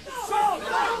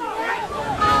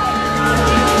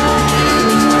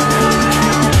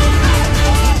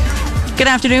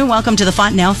afternoon. Welcome to the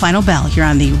Fontanelle Final Bell here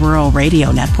on the Rural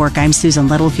Radio Network. I'm Susan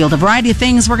Littlefield. A variety of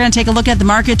things. We're going to take a look at the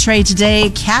market trade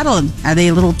today. Cattle, are they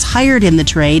a little tired in the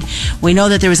trade? We know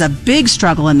that there was a big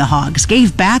struggle in the hogs.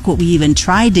 Gave back what we even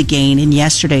tried to gain in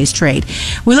yesterday's trade.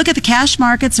 We look at the cash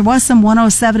markets. There was some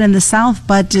 107 in the south,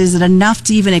 but is it enough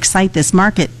to even excite this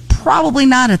market? Probably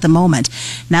not at the moment.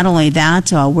 Not only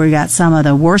that, we got some of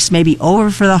the worst maybe over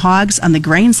for the hogs on the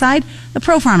grain side. The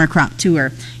ProFarmer Crop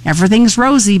tour. Everything's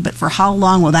rosy, but for how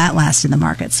long will that last in the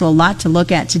market? So a lot to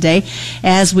look at today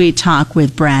as we talk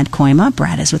with Brad Kooima.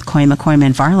 Brad is with Kooima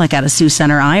and Varilek out of Sioux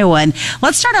Center, Iowa. And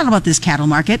let's start out about this cattle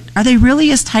market. Are they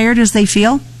really as tired as they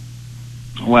feel?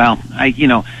 Well,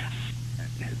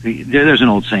 there's an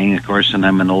old saying, of course, and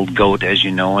I'm an old goat, as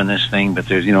you know, in this thing, but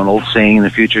there's, an old saying in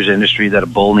the futures industry that a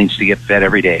bull needs to get fed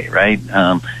every day, right?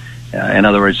 In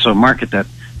other words, so a market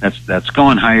that's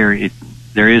going higher,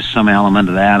 there is some element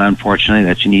of that, unfortunately,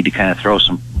 that you need to kind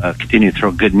of continue to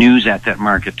throw good news at that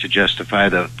market to justify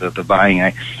the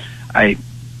buying. I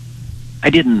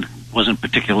wasn't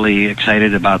particularly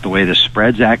excited about the way the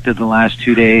spreads acted the last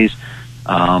 2 days.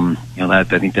 I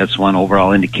think that's one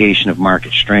overall indication of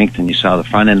market strength, and you saw the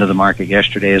front end of the market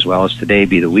yesterday as well as today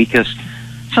be the weakest.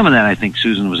 Some of that, I think,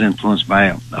 Susan, was influenced by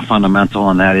a fundamental,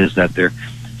 and that is that there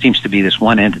seems to be this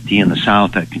one entity in the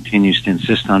South that continues to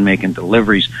insist on making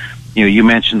deliveries. You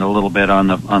mentioned a little bit on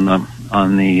the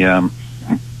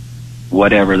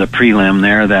prelim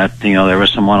there that there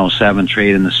was some 107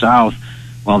 trade in the South.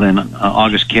 Well, then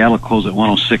August cattle closed at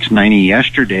 106.90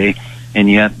 yesterday. And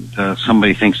yet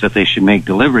somebody thinks that they should make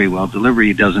delivery. Well,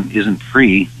 delivery isn't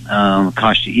free. It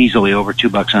costs you easily over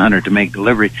 $2 to make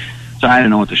delivery. So I don't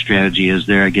know what the strategy is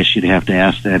there. I guess you'd have to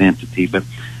ask that entity. But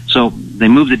so they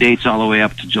moved the dates all the way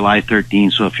up to July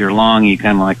 13th. So if you're long, you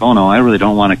kind of like, oh no, I really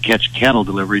don't want to catch cattle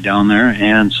delivery down there.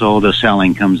 And so the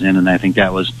selling comes in, and I think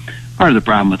that was part of the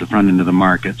problem with the front end of the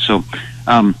market. So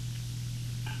I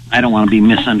don't want to be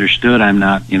misunderstood. I'm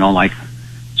not,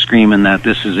 screaming that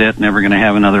this is it, never going to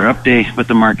have another update, but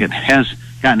the market has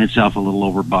gotten itself a little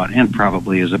overbought and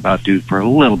probably is about due for a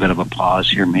little bit of a pause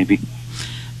here maybe.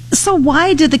 So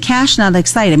why did the cash not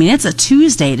excite? I mean, it's a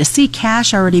Tuesday. To see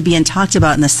cash already being talked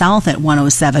about in the South at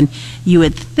 107, you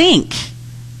would think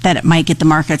that it might get the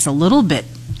markets a little bit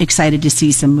excited to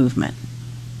see some movement.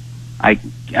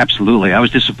 Absolutely. I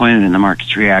was disappointed in the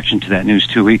market's reaction to that news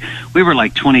too. We were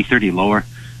like 20, 30 lower.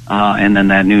 And then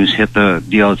that news hit the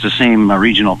deal. It's the same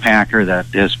regional packer that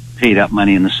has paid up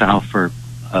money in the South for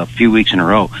a few weeks in a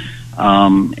row.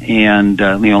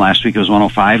 Last week it was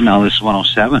 105. Now this is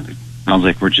 107. It sounds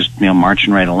like we're just,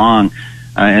 marching right along.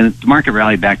 And the market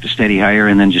rallied back to steady higher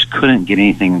and then just couldn't get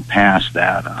anything past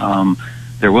that.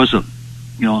 There was a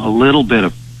little bit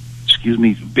of,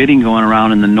 bidding going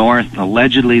around in the North.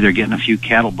 Allegedly they're getting a few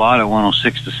cattle bought at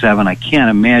 106 to 7. I can't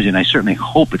imagine. I certainly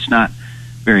hope it's not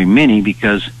very many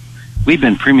because we've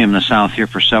been premium in the South here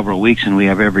for several weeks, and we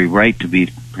have every right to be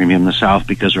premium in the South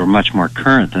because we're much more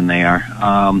current than they are.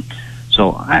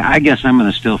 So I guess I'm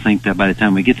going to still think that by the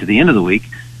time we get to the end of the week,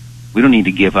 we don't need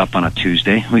to give up on a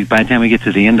Tuesday. By the time we get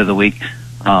to the end of the week,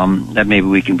 that maybe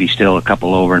we can be still a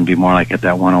couple over and be more like at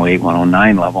that 108,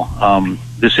 109 level.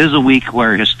 This is a week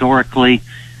where historically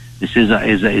this is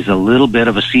a little bit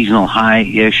of a seasonal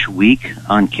high-ish week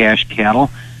on cash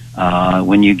cattle.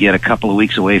 When you get a couple of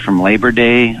weeks away from Labor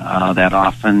Day, that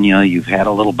often, you've had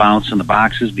a little bounce in the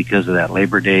boxes because of that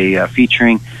Labor Day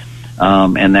featuring,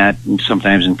 and that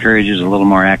sometimes encourages a little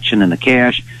more action in the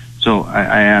cash. So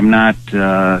I'm not,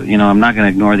 I'm not going to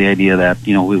ignore the idea that,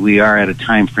 we are at a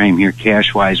time frame here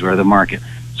cash-wise where the market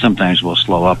sometimes will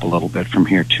slow up a little bit from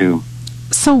here too.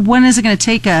 So when is it going to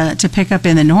take to pick up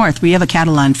in the North? We have a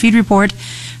cattle on feed report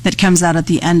that comes out at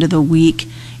the end of the week.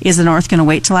 Is the North going to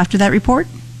wait till after that report?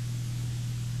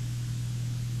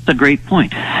 That's a great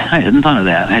point. I hadn't thought of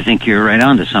that. I think you're right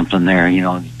on to something there.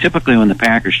 Typically when the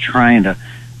packer's trying to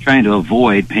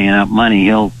avoid paying out money,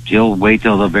 he'll wait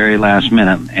till the very last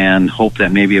minute and hope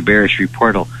that maybe a bearish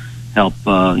report will help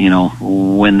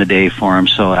win the day for him.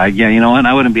 So I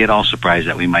wouldn't be at all surprised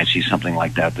that we might see something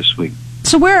like that this week.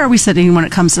 So where are we sitting when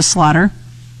it comes to slaughter?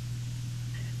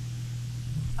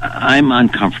 I'm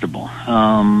uncomfortable.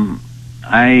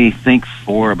 I think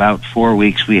for about 4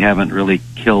 weeks we haven't really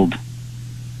killed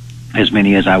as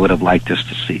many as I would have liked us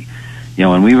to see.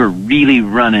 When we were really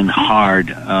running hard,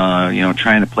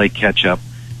 trying to play catch up,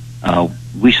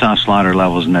 we saw slaughter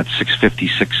levels in that 650,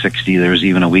 660. There was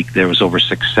even a week there was over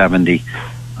 670.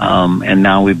 And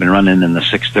now we've been running in the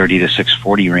 630 to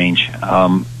 640 range.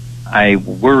 I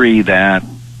worry that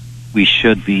we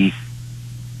should be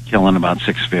killing about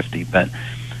 650, but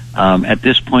at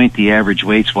this point, the average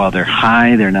weights, while they're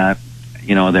high, they're not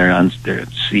they're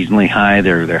seasonally high.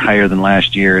 They're higher than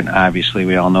last year, and obviously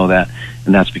we all know that,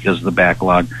 and that's because of the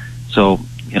backlog. So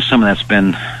some of that's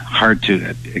been hard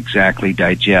to exactly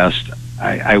digest.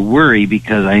 I worry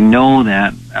because I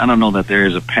don't know that there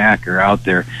is a packer out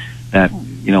there that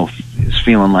is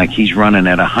feeling like he's running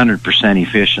at 100%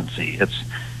 efficiency. It's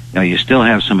you still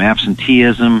have some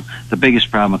absenteeism. The biggest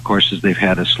problem, of course, is they've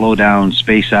had to slow down,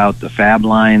 space out the fab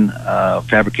line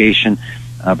fabrication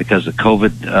because of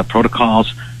COVID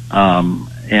protocols,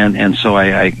 and so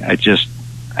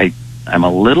I'm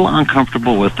a little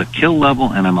uncomfortable with the kill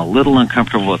level, and I'm a little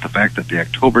uncomfortable with the fact that the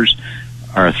Octobers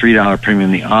are a $3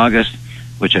 premium. The August,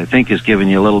 which I think is giving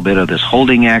you a little bit of this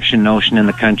holding action notion in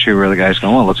the country, where the guy's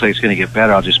going, well, it looks like it's going to get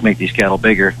better. I'll just make these cattle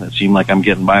bigger. It seemed like I'm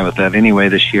getting by with that anyway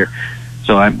this year.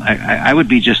 So I would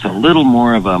be just a little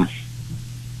more of a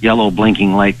yellow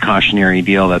blinking light cautionary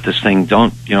deal that this thing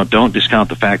don't discount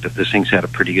the fact that this thing's had a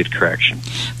pretty good correction.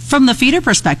 From the feeder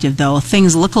perspective, though,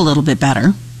 things look a little bit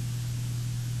better.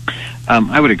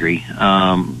 I would agree.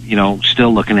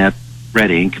 Still looking at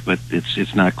red ink, but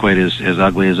it's not quite as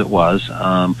ugly as it was.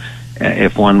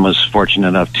 If one was fortunate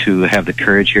enough to have the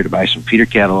courage here to buy some feeder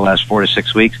cattle the last 4 to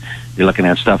 6 weeks, you're looking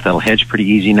at stuff that'll hedge pretty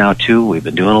easy now too. We've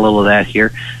been doing a little of that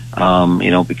here,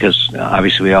 because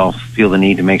obviously we all feel the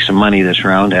need to make some money this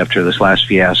round after this last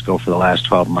fiasco for the last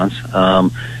 12 months.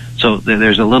 So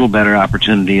there's a little better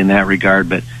opportunity in that regard,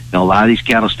 but a lot of these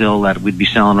cattle still that we'd be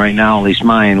selling right now, at least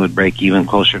mine, would break even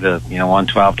closer to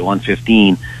 112 to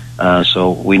 115.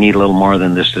 So we need a little more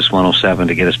than this 107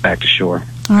 to get us back to shore.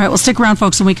 All right, well, stick around,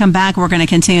 folks. When we come back, we're going to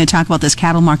continue to talk about this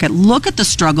cattle market, look at the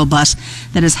struggle bus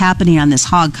that is happening on this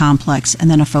hog complex,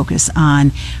 and then a focus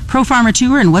on ProFarmer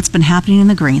Tour and what's been happening in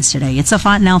the grains today. It's a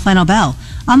Fontanelle Final Bell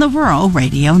on the Rural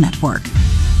Radio Network.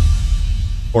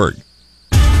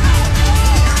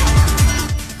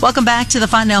 Welcome back to the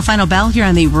Fontanelle Final Bell here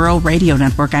on the Rural Radio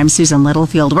Network. I'm Susan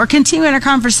Littlefield. We're continuing our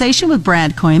conversation with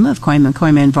Brad Kooima of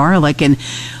Kooima and Varilek, and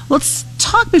let's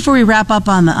talk before we wrap up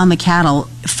on the cattle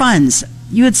funds.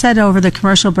 You had said over the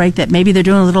commercial break that maybe they're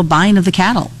doing a little buying of the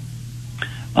cattle.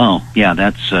 Oh, yeah,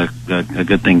 that's a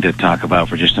good thing to talk about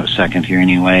for just a second here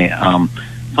anyway.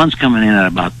 Funds coming in at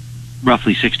about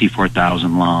roughly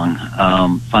 64,000 long.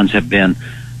 Funds have been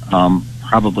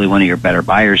probably one of your better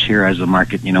buyers here as the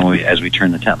market, as we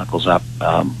turn the technicals up.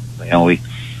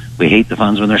 We hate the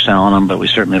funds when they're selling them, but we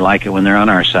certainly like it when they're on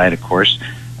our side, of course.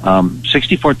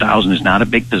 64,000 is not a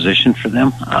big position for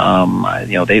them.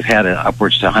 They've had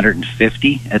upwards to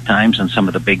 150 at times in some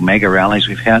of the big mega rallies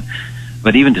we've had.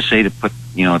 But even to say to put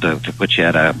you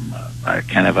at a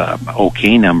kind of a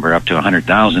okay number up to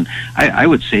 100,000, I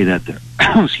would say that the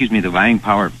buying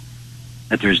power,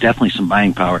 that there's definitely some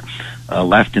buying power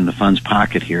left in the fund's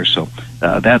pocket here. So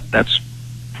that's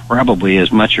probably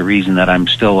as much a reason that I'm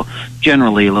still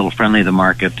generally a little friendly to the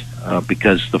market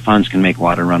because the funds can make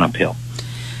water run uphill.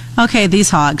 Okay, these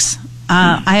hogs.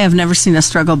 I have never seen a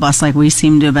struggle bus like we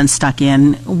seem to have been stuck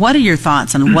in. What are your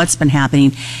thoughts on what's been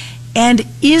happening? And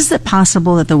is it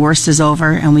possible that the worst is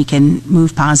over and we can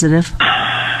move positive?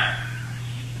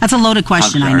 That's a loaded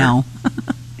question, I know.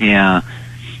 Yeah.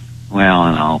 Well,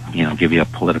 and I'll give you a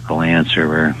political answer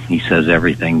where he says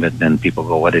everything, but then people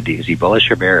go, is he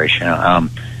bullish or bearish?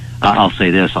 I'll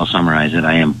say this, I'll summarize it.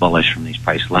 I am bullish from these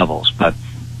price levels, but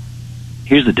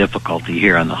here's the difficulty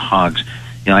here on the hogs.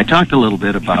 I talked a little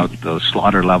bit about the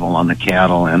slaughter level on the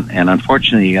cattle, and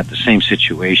unfortunately you got the same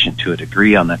situation to a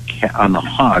degree on the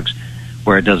hogs,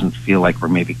 where it doesn't feel like we're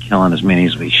maybe killing as many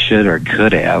as we should or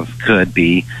could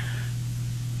be.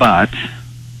 But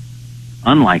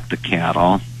unlike the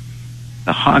cattle,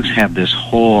 the hogs have this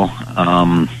whole,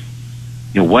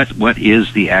 what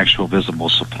is the actual visible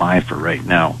supply for right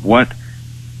now? What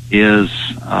is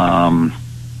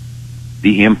the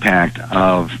impact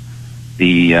of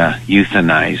the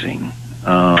euthanizing?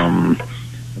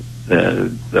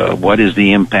 What is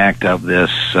the impact of this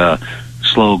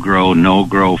slow grow, no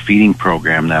grow feeding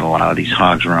program that a lot of these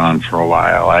hogs were on for a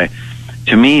while?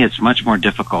 To me, it's much more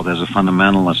difficult as a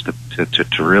fundamentalist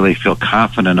to really feel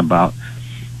confident about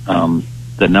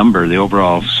the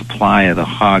overall supply of the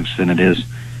hogs than it is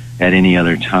at any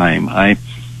other time. I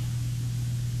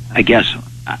guess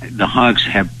the hogs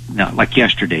have, like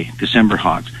yesterday, December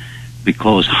hogs, we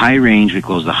closed high range. We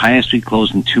closed the highest we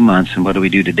closed in 2 months. And what do we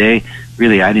do today?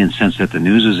 Really, I didn't sense that the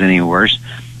news was any worse.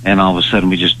 And all of a sudden,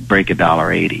 we just break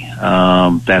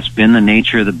 $1.80. That's been the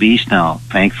nature of the beast. Now,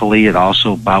 thankfully, it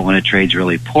also, about when it trades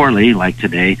really poorly, like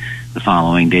today, the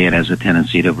following day, it has a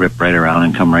tendency to rip right around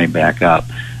and come right back up.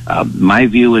 My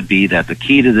view would be that the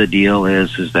key to the deal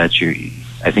is that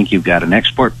I think you've got an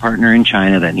export partner in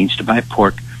China that needs to buy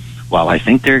pork. While I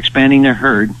think they're expanding their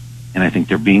herd, and I think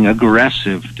they're being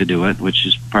aggressive to do it, which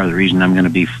is part of the reason I'm going to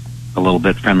be a little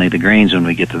bit friendly to grains when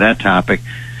we get to that topic.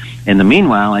 In the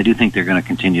meanwhile, I do think they're going to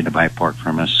continue to buy pork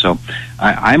from us. So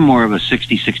I'm more of a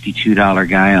 $60, $62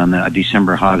 guy on the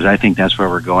December hogs. I think that's where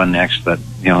we're going next. But,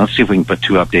 let's see if we can put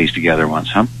two updates together once,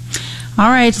 huh? All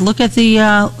right, look at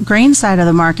the grain side of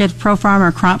the market.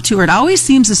 ProFarmer Crop Tour. It always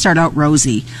seems to start out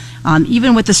rosy.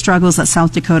 Even with the struggles that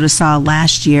South Dakota saw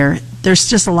last year, there's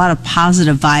just a lot of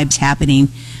positive vibes happening.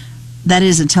 That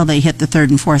is until they hit the third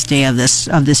and fourth day of this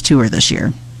tour this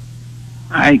year.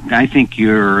 I think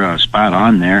you're spot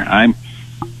on there. I'm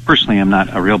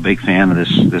not a real big fan of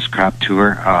this crop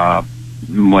tour.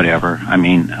 Whatever. I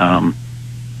mean,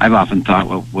 I've often thought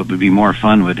what would be more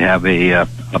fun would have a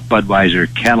Budweiser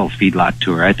cattle feedlot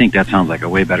tour. I think that sounds like a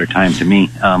way better time to me.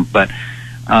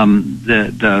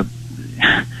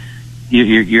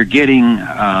 You're getting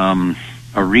a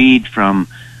read from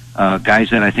guys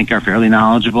that I think are fairly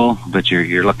knowledgeable, but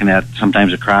you're looking at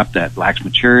sometimes a crop that lacks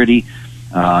maturity.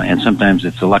 And sometimes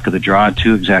it's the luck of the draw,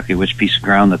 too, exactly which piece of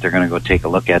ground that they're going to go take a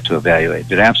look at to evaluate.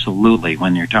 But absolutely,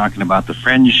 when you're talking about the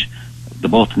fringe,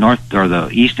 both north or the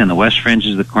east and the west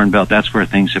fringes of the Corn Belt, that's where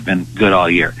things have been good all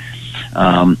year.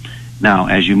 Now,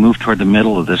 as you move toward the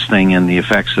middle of this thing and the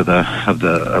effects of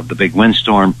the big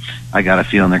windstorm, I got a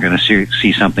feeling they're going to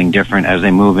see something different as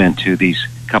they move into these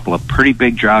couple of pretty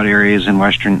big drought areas in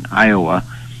western Iowa.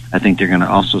 I think they're going to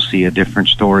also see a different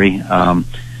story.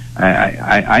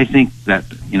 I think that,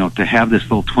 to have this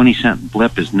little 20-cent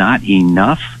blip is not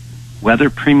enough weather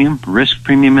premium, risk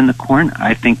premium in the corn.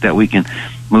 I think that we can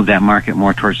move that market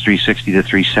more towards 360 to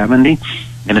 370.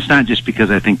 And it's not just because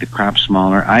I think the crop's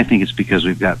smaller. I think it's because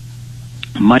we've got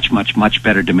much, much, much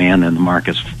better demand than the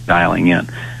market's dialing in.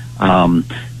 Our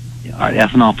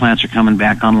ethanol plants are coming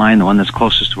back online. The one that's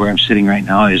closest to where I'm sitting right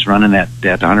now is running at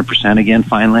 100% again,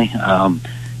 finally.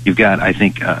 You've got, I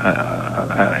think,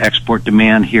 export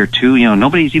demand here, too.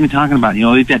 Nobody's even talking about,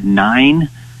 we've had 9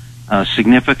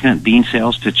 significant bean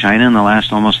sales to China in the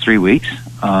last almost 3 weeks.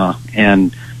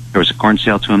 And there was a corn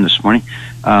sale to them this morning,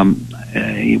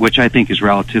 which I think is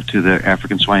relative to the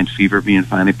African swine fever being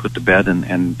finally put to bed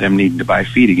and them needing to buy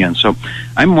feed again. So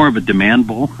I'm more of a demand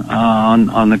bull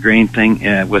on the grain thing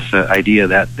with the idea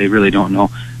that they really don't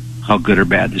know how good or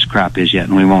bad this crop is yet,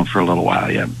 and we won't for a little while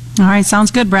yet. All right,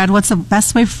 sounds good, Brad. What's the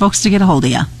best way for folks to get a hold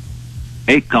of you?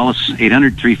 Hey, call us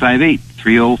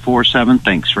 800-358-3047.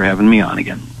 Thanks for having me on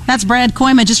again. That's Brad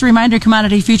Kooima. Just a reminder,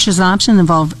 commodity futures and options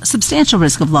involve substantial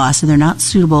risk of loss, and they're not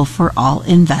suitable for all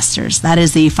investors. That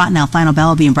is the Fontanelle Final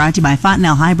Bell being brought to you by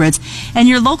Fontanelle Hybrids and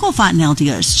your local Fontanelle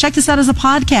dealers. Check this out as a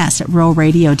podcast at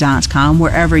ruralradio.com,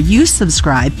 wherever you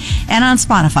subscribe, and on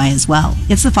Spotify as well.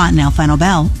 It's the Fontanelle Final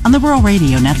Bell on the Rural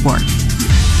Radio Network.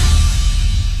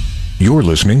 You're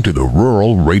listening to the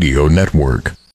Rural Radio Network.